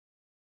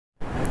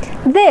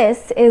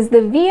This is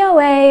the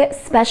VOA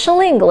Special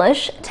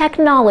English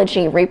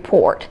Technology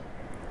Report.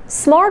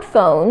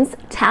 Smartphones,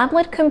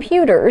 tablet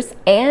computers,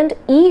 and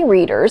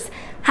e-readers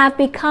have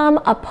become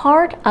a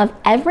part of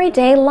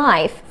everyday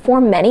life for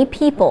many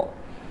people.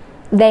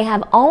 They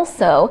have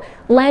also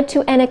led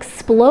to an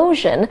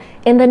explosion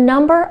in the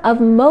number of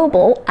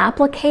mobile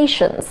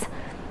applications.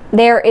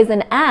 There is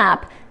an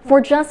app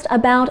for just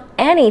about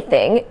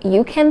anything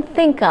you can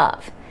think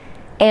of.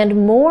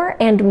 And more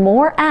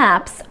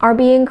apps are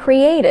being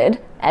created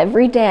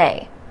every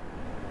day.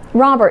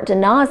 Robert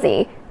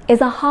Danasi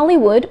is a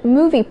Hollywood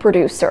movie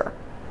producer.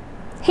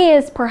 He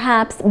is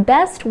perhaps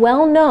best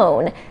well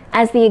known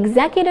as the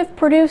executive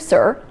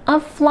producer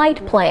of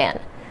Flight Plan,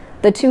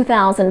 the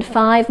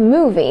 2005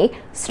 movie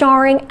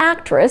starring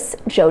actress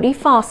Jodie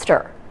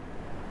Foster.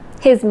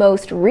 His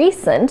most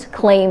recent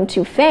claim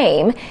to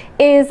fame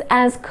is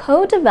as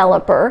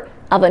co-developer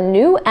of a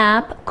new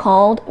app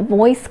called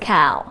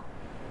VoiceCal.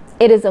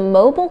 It is a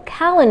mobile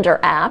calendar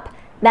app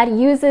that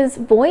uses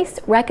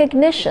voice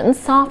recognition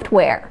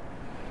software.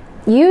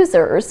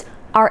 Users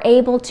are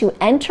able to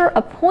enter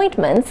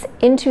appointments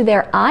into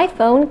their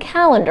iPhone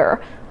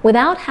calendar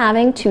without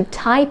having to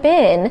type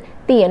in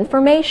the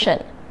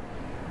information.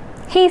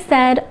 He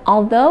said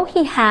although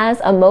he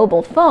has a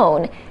mobile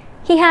phone,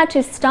 he had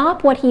to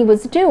stop what he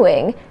was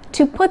doing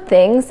to put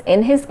things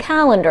in his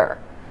calendar.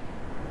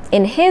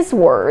 In his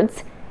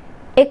words,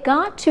 "It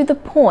got to the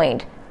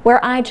point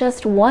where I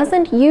just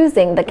wasn't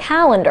using the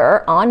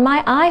calendar on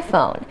my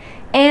iPhone,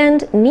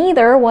 and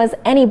neither was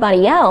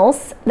anybody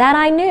else that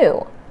I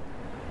knew."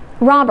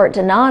 Robert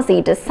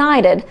Danasi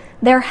decided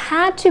there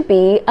had to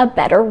be a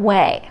better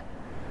way.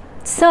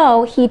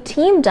 So he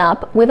teamed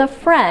up with a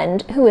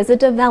friend who is a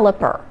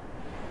developer.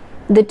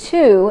 The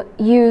two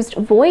used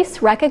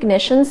voice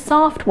recognition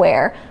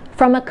software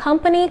from a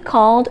company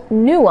called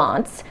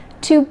Nuance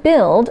to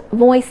build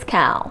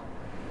VoiceCal.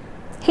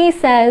 He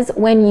says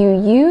when you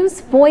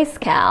use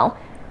VoiceCal,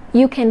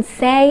 you can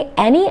say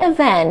any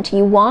event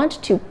you want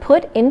to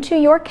put into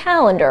your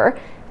calendar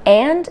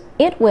and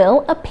it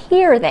will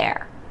appear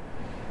there.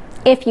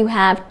 If you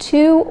have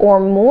 2 or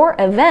more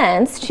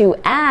events to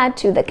add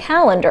to the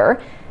calendar,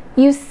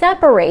 you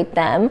separate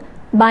them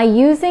by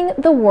using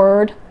the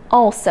word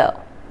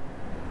also.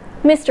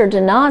 Mr.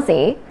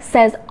 Danasi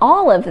says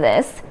all of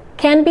this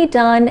can be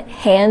done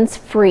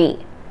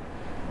hands-free.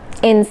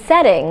 In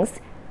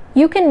settings,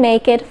 you can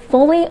make it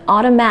fully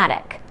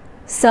automatic,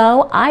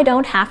 so I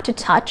don't have to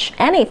touch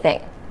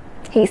anything,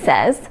 he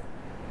says.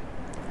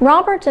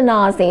 Robert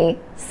Danasi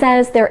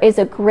says there is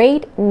a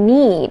great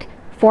need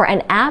for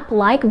an app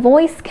like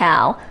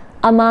VoiceCal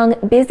among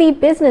busy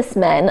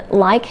businessmen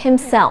like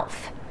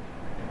himself.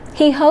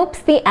 He hopes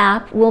the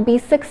app will be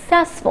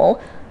successful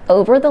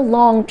over the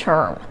long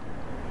term.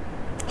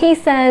 He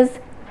says,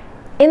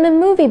 in the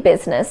movie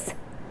business,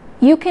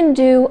 you can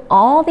do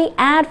all the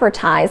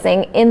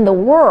advertising in the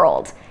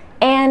world,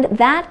 and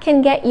that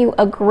can get you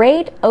a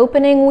great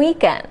opening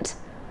weekend.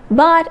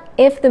 But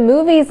if the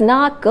movie's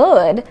not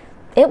good,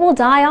 it will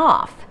die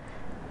off.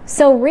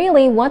 So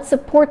really what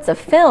supports a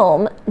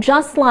film,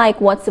 just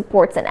like what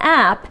supports an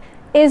app,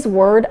 is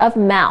word of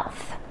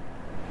mouth.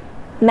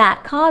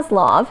 Matt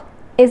Kozlov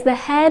is the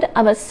head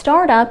of a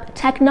startup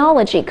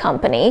technology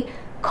company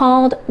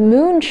called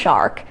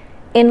Moonshark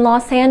in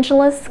Los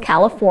Angeles,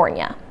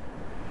 California.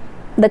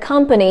 The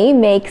company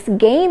makes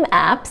game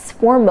apps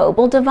for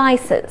mobile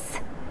devices.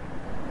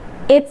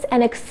 It's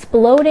an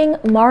exploding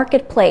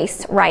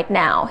marketplace right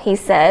now, he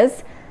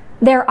says.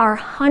 There are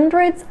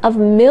hundreds of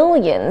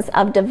millions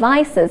of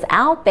devices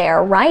out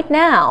there right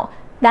now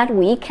that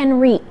we can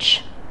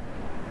reach.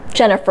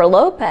 Jennifer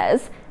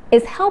Lopez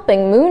is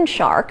helping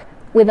Moonshark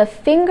with a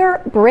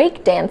finger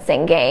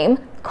breakdancing game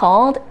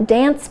called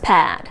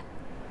DancePad.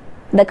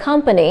 The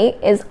company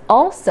is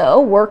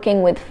also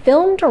working with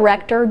film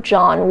director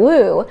John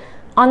Woo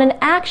on an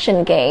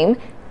action game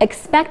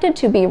expected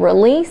to be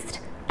released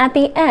at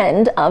the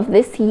end of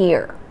this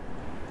year.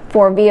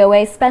 For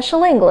VOA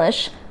Special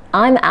English,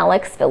 I'm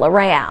Alex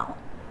Villarreal.